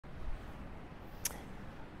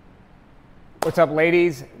What's up,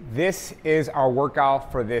 ladies? This is our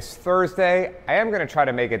workout for this Thursday. I am gonna try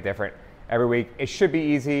to make it different every week. It should be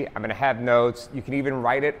easy. I'm gonna have notes. You can even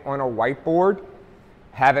write it on a whiteboard,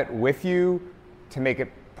 have it with you to make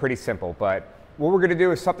it pretty simple. But what we're gonna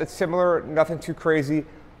do is something similar, nothing too crazy.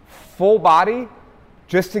 Full body,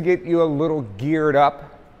 just to get you a little geared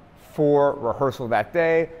up for rehearsal that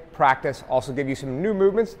day, practice, also give you some new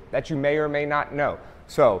movements that you may or may not know.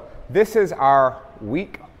 So this is our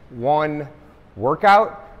week 1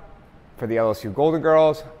 workout for the LSU Golden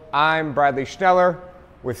Girls. I'm Bradley Schneller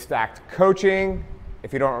with Stacked Coaching,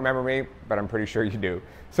 if you don't remember me, but I'm pretty sure you do.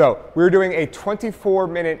 So we're doing a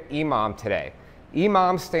 24-minute EMOM today.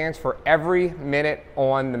 EMOM stands for every minute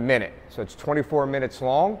on the minute. So it's 24 minutes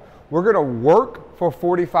long. We're gonna work for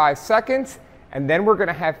 45 seconds, and then we're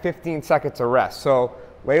gonna have 15 seconds of rest. So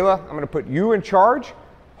Layla, I'm gonna put you in charge.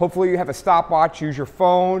 Hopefully you have a stopwatch, use your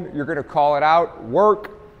phone. You're gonna call it out,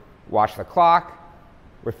 work, watch the clock.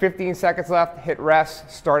 With 15 seconds left, hit rest,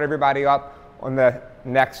 start everybody up on the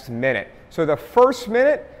next minute. So the first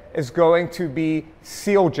minute is going to be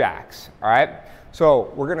seal jacks, all right?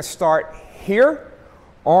 So we're gonna start here,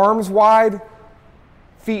 arms wide,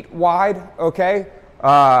 feet wide, okay?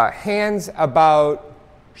 Hands about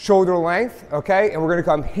shoulder length, okay? And we're gonna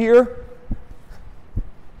come here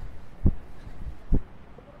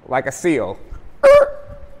like a seal.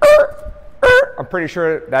 I'm pretty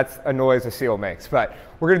sure that's a noise a seal makes, but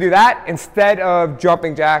we're gonna do that instead of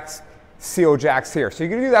jumping jacks, seal jacks here. So you're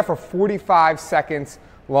gonna do that for 45 seconds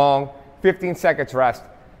long, 15 seconds rest.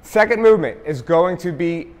 Second movement is going to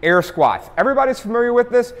be air squats. Everybody's familiar with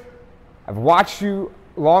this. I've watched you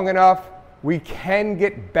long enough. We can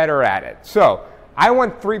get better at it. So I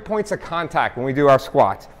want 3 points of contact when we do our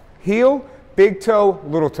squats. Heel, big toe,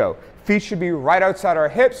 little toe. Feet should be right outside our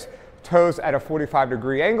hips, toes at a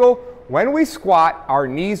 45-degree angle. When we squat, our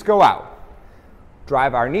knees go out.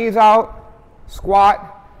 Drive our knees out,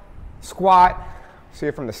 squat, squat. See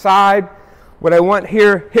it from the side. What I want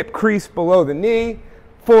here, hip crease below the knee,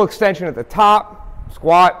 full extension at the top,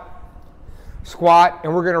 squat, squat,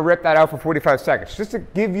 and we're gonna rip that out for 45 seconds. Just to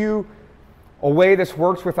give you a way this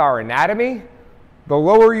works with our anatomy, the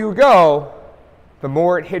lower you go, the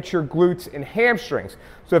more it hits your glutes and hamstrings.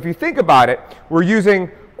 So if you think about it, we're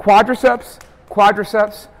using quadriceps,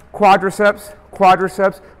 quadriceps, quadriceps,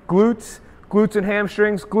 quadriceps, glutes, glutes and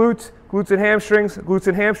hamstrings, glutes, glutes and hamstrings, glutes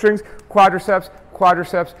and hamstrings, quadriceps,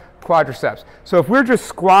 quadriceps, quadriceps. So if we're just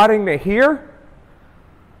squatting to here,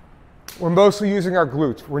 we're mostly using our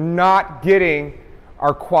glutes. We're not getting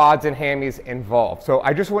our quads and hammies involved. So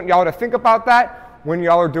I just want y'all to think about that when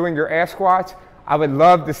y'all are doing your air squats. I would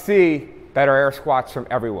love to see better air squats from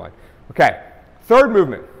everyone. Okay, third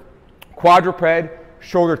movement, quadruped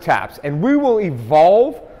shoulder taps. And we will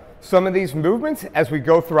evolve some of these movements as we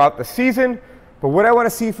go throughout the season. But what I want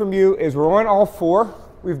to see from you is we're on all four.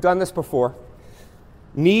 We've done this before.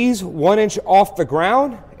 Knees 1 inch off the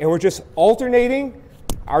ground, and we're just alternating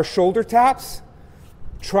our shoulder taps,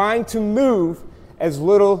 trying to move as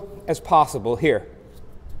little as possible here.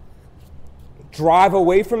 Drive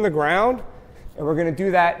away from the ground, and we're going to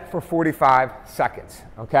do that for 45 seconds,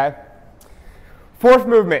 okay? Fourth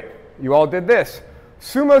movement, you all did this.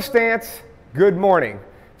 Sumo stance, good morning.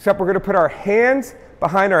 Except we're going to put our hands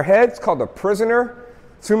behind our heads, called the prisoner.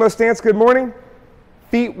 Sumo stance, good morning.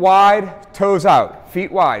 Feet wide, toes out.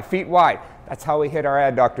 Feet wide, feet wide. That's how we hit our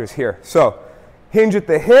adductors here. So hinge at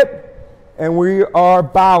the hip, and we are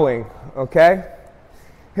bowing, okay?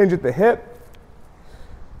 Hinge at the hip.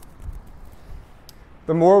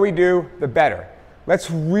 The more we do, the better. Let's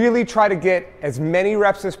really try to get as many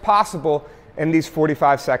reps as possible in these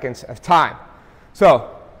 45 seconds of time.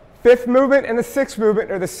 So fifth movement and the sixth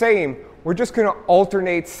movement are the same. We're just going to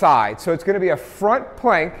alternate sides. So it's going to be a front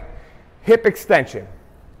plank, hip extension.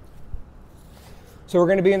 So we're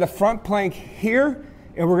going to be in the front plank here,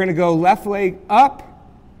 and we're going to go left leg up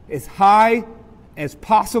as high as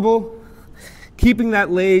possible, keeping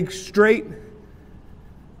that leg straight.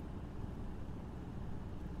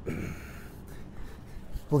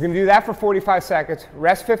 We're going to do that for 45 seconds,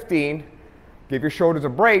 rest 15, give your shoulders a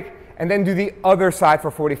break, and then do the other side for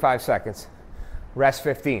 45 seconds, rest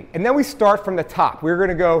 15. And then we start from the top. We're going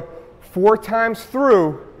to go 4 times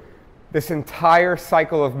through this entire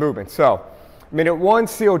cycle of movement. So minute 1,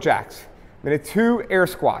 seal jacks. Minute 2, air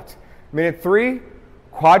squats. Minute 3,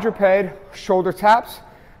 quadruped shoulder taps.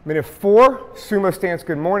 Minute 4, sumo stance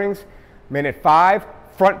good mornings. Minute 5,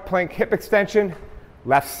 front plank hip extension,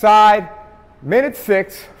 left side. Minute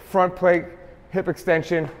 6, front plank hip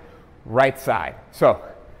extension, right side. So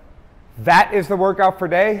that is the workout for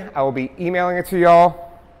today. I will be emailing it to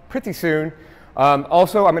y'all pretty soon.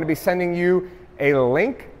 Also, I'm going to be sending you a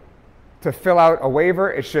link to fill out a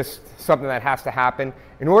waiver. It's just something that has to happen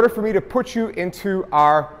in order for me to put you into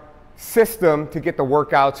our system to get the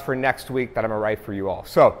workouts for next week that I'm going to write for you all.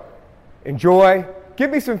 So enjoy,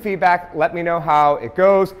 give me some feedback, let me know how it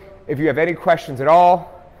goes. If you have any questions at all,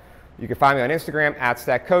 you can find me on Instagram at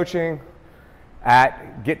stackcoaching,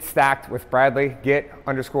 at @GetStackedWithBradley,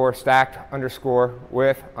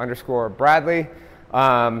 get_stacked_with_Bradley.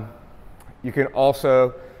 You can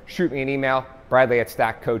also shoot me an email,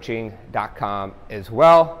 bradley@stackcoaching.com as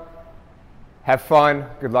well. Have fun.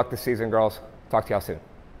 Good luck this season, girls. Talk to y'all soon.